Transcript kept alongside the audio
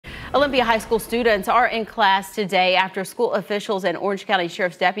Olympia High School students are in class today after school officials and Orange County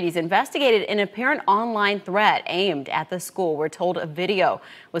Sheriff's deputies investigated an apparent online threat aimed at the school. We're told a video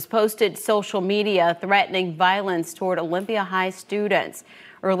was posted to social media threatening violence toward Olympia High students.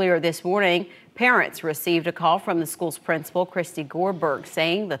 Earlier this morning, parents received a call from the school's principal, Christy Gorberg,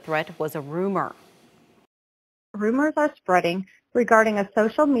 saying the threat was a rumor. Rumors are spreading regarding a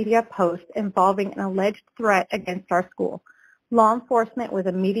social media post involving an alleged threat against our school. Law enforcement was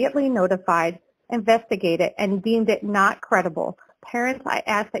immediately notified, investigated, and deemed it not credible. Parents, I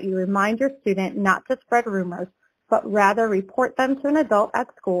ask that you remind your student not to spread rumors, but rather report them to an adult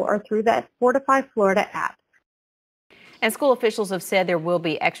at school or through the Fortify Florida app. And school officials have said there will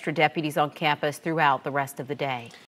be extra deputies on campus throughout the rest of the day.